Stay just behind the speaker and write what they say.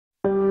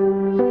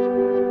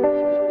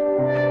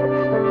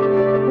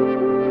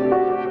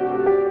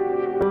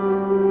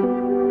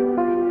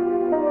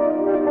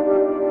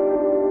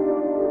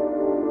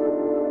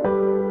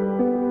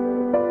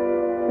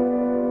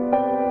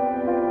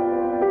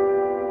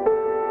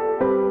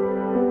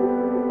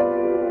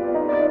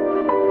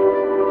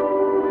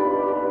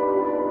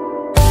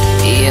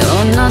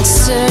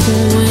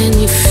uncertain when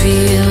you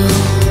feel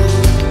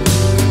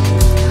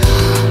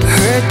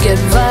hurt, get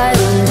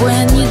violent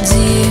when you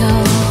deal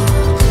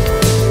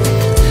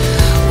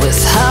with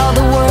how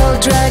the world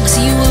drags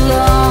you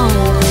along.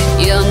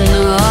 You're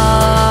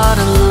not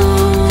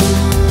alone,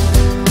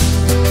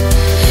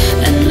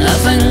 and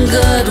nothing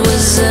good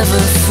was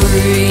ever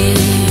free.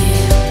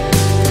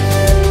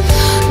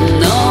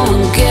 No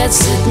one gets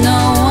it,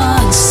 no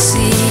one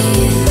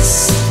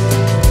sees.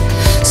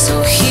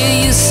 So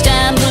here you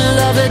stand,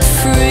 beloved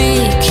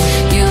freak.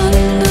 You're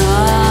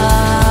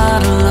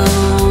not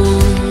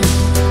alone.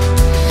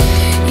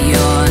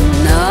 You're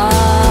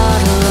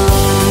not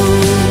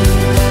alone.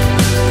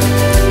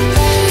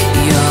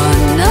 You're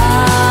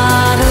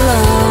not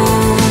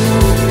alone.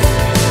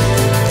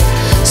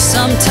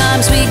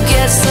 Sometimes we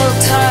get so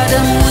tired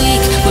and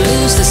weak, we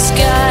lose the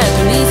sky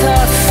beneath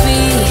our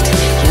feet.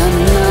 You're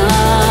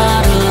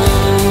not alone.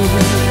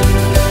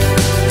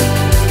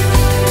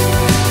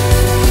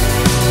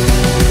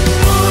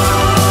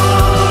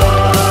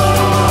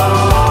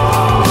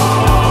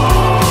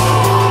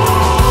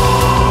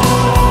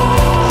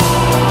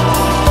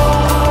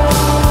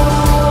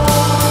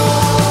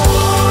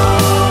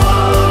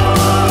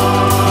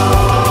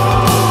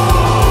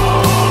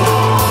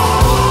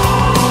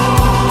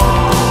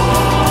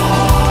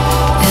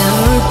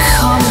 Every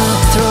comet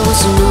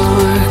throws an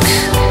arc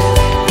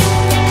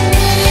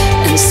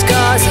and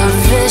scars our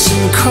vision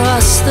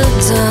across the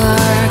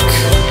dark.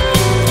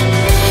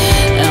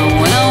 And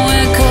when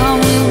we're gone,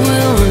 we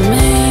will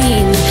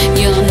remain.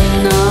 You're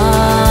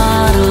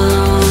not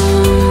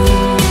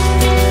alone.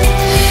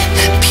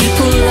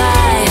 People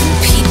lie and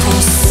people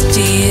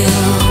steal.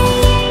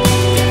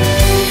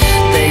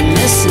 They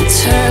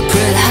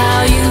misinterpret how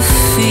you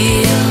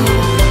feel,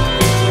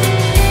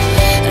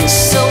 and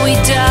so we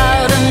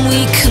doubt and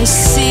we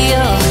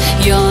conceal.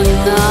 You're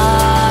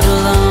not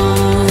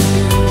alone.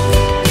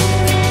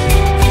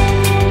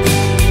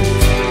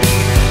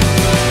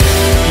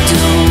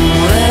 Don't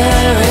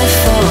worry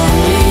for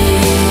me.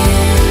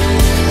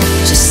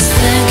 Just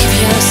think of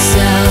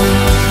yourself.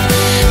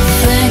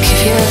 Think of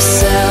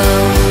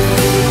yourself.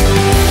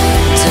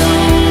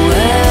 Don't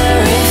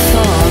worry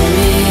for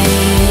me.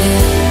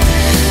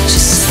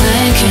 Just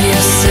think of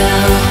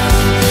yourself.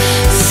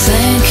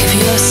 Think of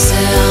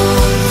yourself.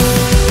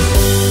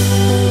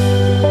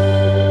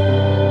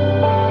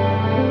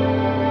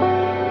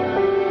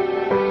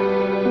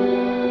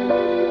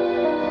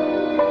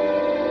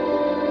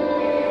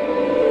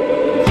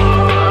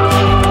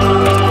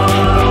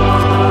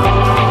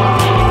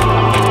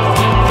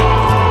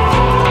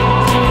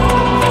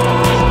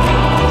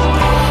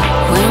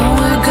 When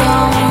we're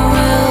gone, we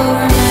will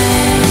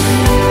remain.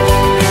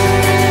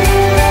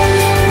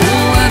 When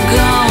we're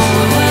gone,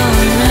 we will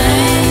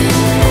remain.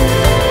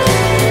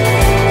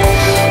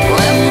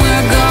 When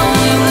we're gone,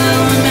 we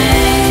will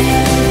remain.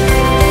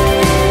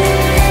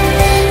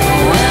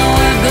 When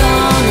we're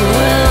gone, we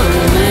will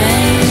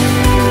remain.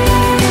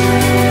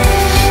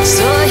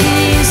 So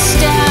here you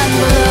stand,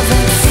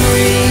 beloved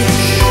freak.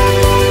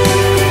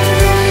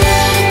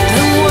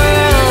 The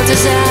world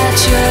is at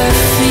your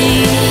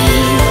feet.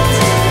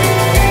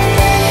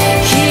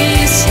 Here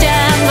you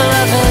stand,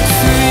 beloved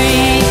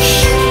freak.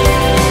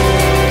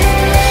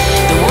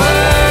 The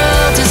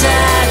world is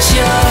at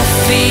your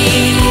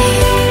feet.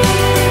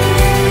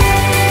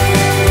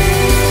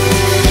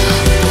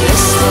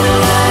 This little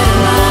light of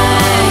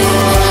mine,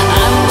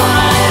 I'm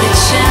gonna let it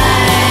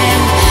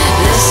shine.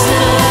 This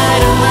little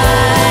light of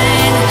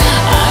mine,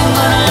 I'm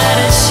gonna let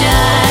it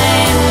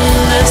shine.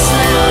 This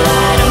little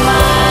light of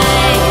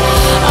mine,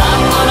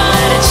 I'm gonna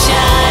let it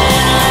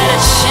shine. Let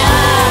it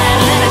shine,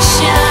 let it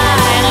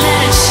shine,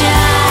 let it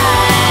shine.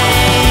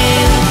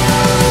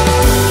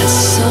 And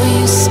so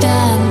you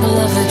stand,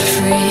 beloved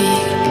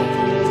freak.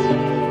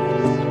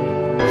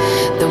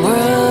 The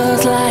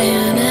world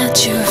lying at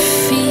your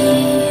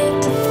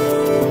feet.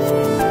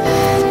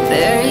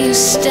 There you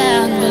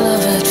stand,